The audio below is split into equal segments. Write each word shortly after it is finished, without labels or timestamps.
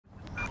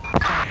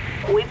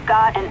We've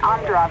got an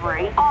armed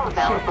robbery, all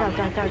available.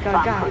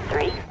 Go.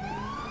 3.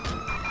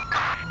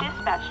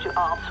 Dispatch to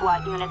all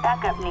SWAT unit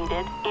backup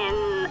needed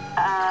in,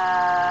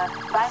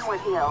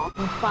 Vinewood Hills.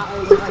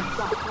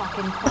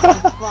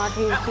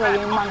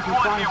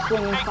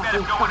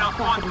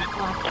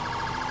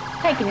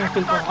 Taking these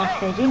people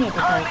hostage, you need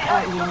to take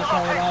SWAT units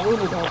over there, we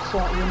need all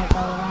SWAT units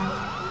over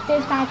there.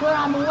 Dispatch, we're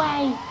on the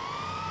way!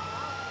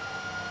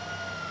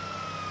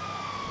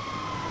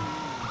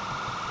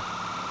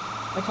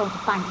 We're told to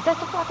bank. Is this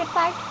the fucking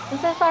bank?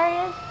 Is this where he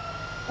is?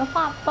 The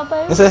fat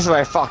baboon? Is this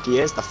where fuck he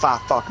is? The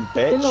fat fucking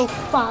bitch? The little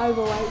fat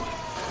overweight.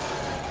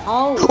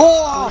 Oh!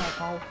 Oh!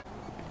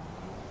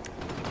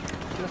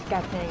 Let's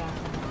get there, guys.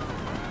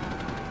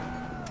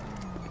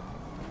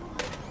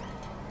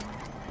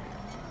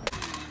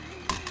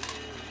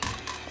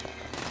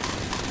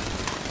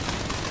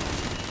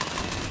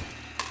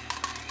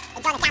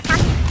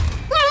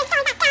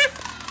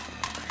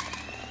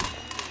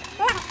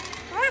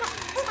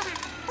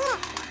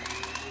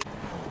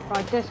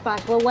 Right,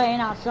 dispatch, we're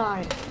waiting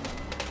outside.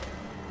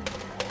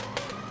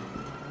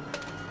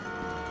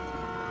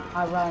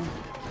 I run.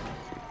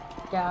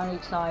 Get on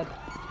each side.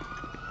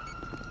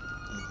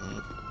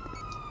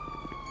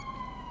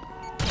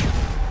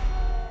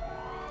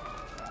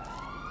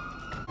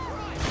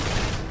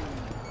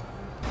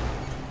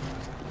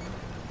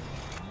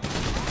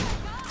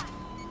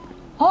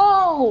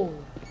 Oh!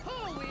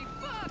 Holy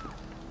fuck!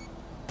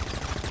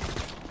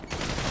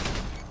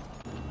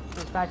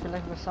 Dispatch, we're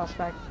looking for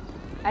suspect.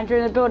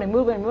 Entering the building,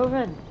 move in, move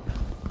in.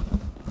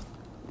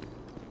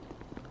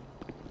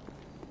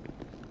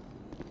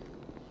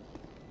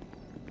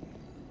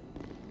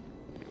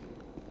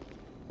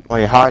 Oh,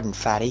 you're hardened,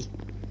 fatty.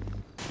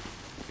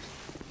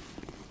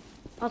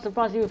 I'm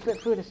surprised you would flip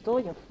through the store,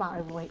 you fat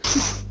overweight.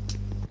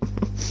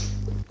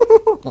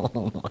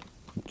 Oh my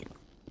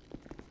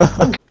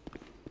god.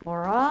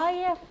 Where are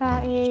you,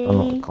 fatty? I'm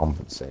not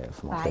compensated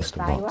for my Fatty,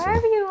 pistol fatty, boxing.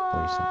 wherever you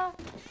are.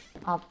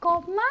 I've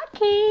got my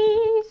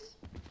keys.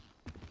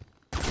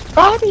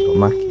 Fatty! Got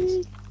my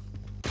keys.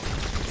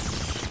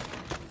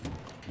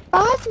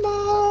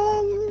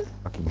 Batman!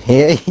 I can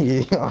hear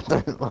you. I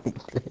don't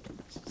like this.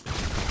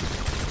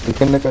 We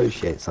can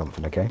negotiate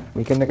something, okay?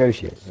 We can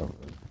negotiate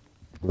something.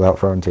 Without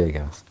throwing tear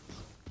gas.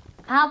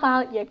 How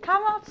about you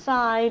come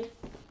outside?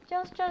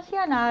 Just,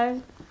 you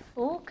know,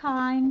 all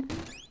kind.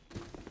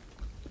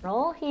 We're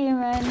all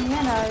human, you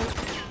know.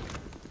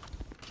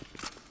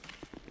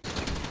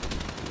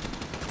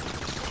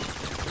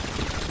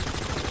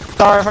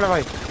 Sorry in front of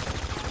me.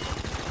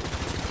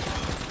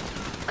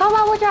 Come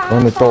on with your hands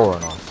On the up. door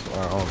on us.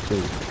 Oh,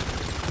 dude.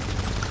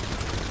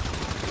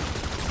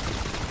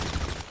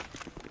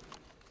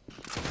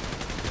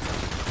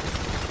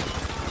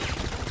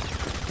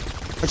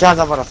 Put your hands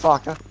up,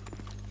 motherfucker.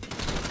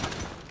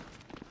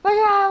 Put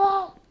your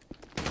ammo!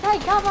 Hey,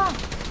 cover!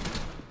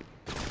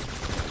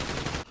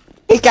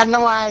 He's getting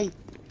away!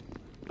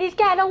 He's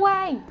getting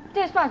away!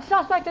 Dispatch,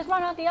 suspect has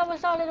run out the other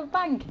side of the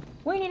bank.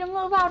 We need to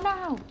move out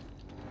now.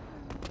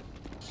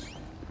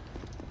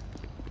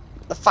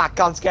 The fat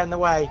gun's getting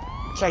away.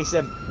 Chase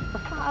him. The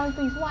fat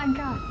obese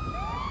wanker.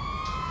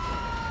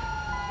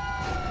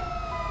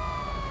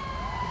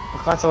 I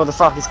can't tell where the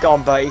fuck he's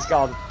gone, but he's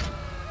gone.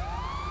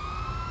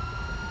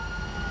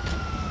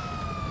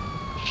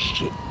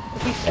 Shit.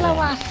 These slow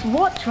ass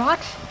SWAT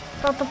trucks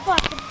got the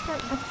fucking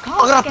the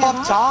car. I'm gonna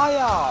pop tyre!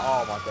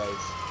 Oh my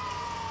days.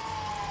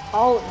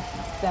 Oh, it's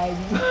the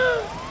same.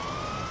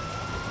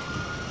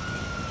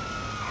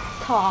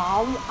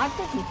 Tom, I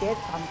think you did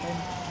something.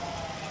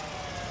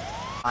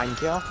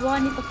 Thank you. Do I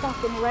need the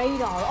fucking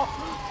radar? Oh,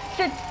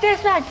 shit,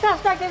 dispatch,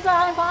 suspect is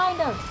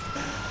behind us.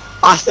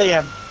 I see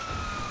him.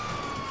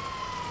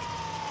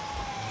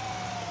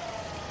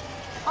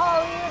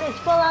 Oh, units,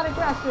 full out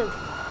aggressive.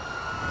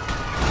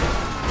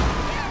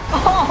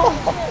 Oh,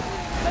 shit.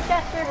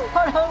 Pedestrian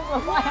run over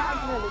by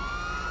accident.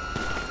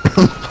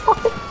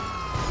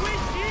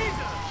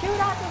 Shoot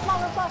out this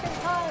motherfucking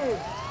tires.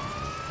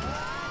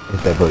 If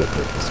they're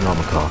bulletproof, it's not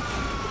my car.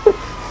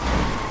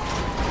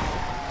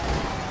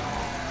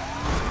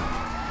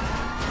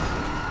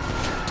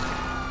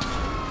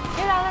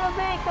 Get out of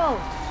the vehicle.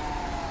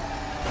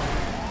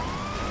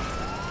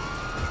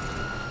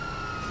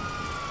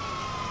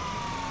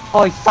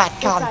 Oh, you fat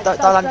cunt. Don't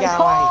let him get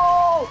away.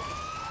 Oh!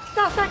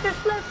 Suspect is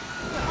flipped.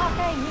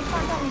 Okay, he's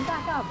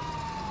back up,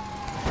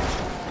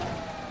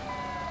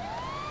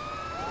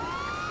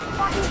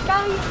 Fucking go,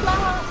 you slow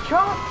ass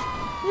truck!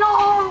 No!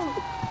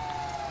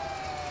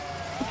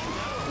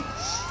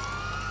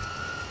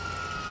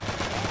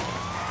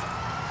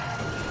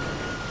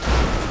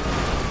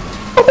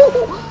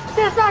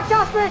 Dispatch,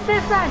 justice,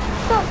 dispatch!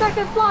 Suspect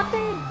is blocked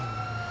in!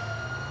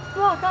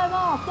 Block him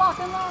off, block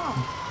him off!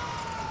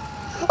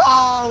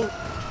 Oh!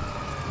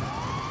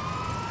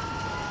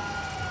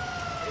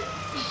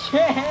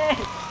 Shit!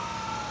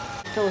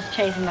 Still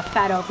chasing the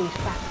fat obese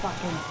fat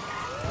fucking...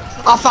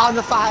 I found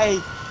the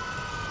fatty!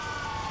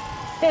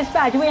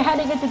 Dispatch, we're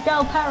heading into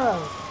Del Perro.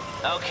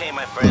 Okay,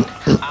 my friend.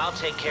 I'll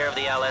take care of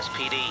the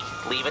LSPD.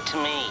 Leave it to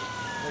me.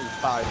 You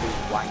fatty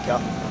wanker.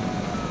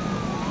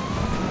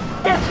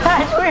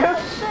 Dispatch, we're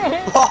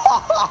shit!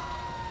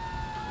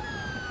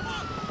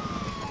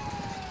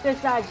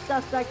 Dispatch,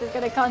 suspect is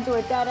gonna come to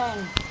a dead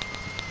end.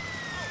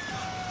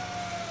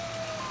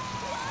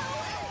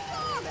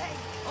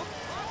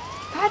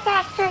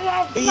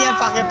 Pedestrian! He ain't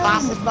fucking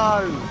passes,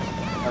 no!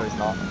 No, he's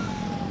not.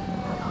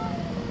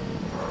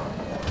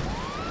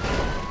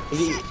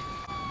 He...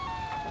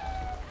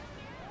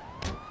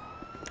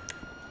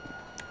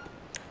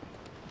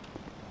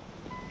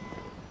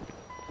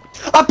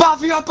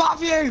 Above you!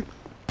 Above you!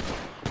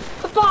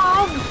 The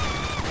bomb!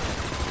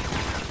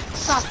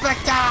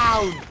 Suspect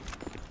down!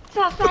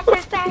 Suspect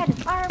is dead!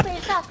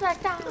 RP,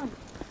 suspect down!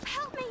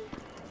 Help me!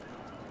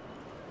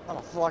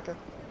 Motherfucker.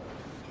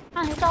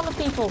 And it's all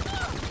the people.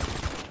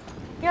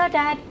 You're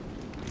dead.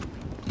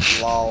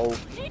 Lol.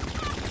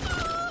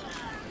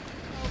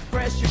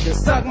 Fresh, you can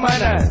suck my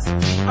nuts.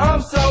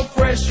 I'm so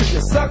fresh, you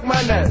can suck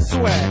my nuts.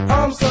 Swag.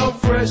 I'm so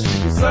fresh,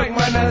 you can suck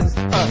my nuts.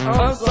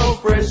 I'm so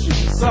fresh, you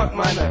can suck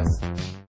my nuts.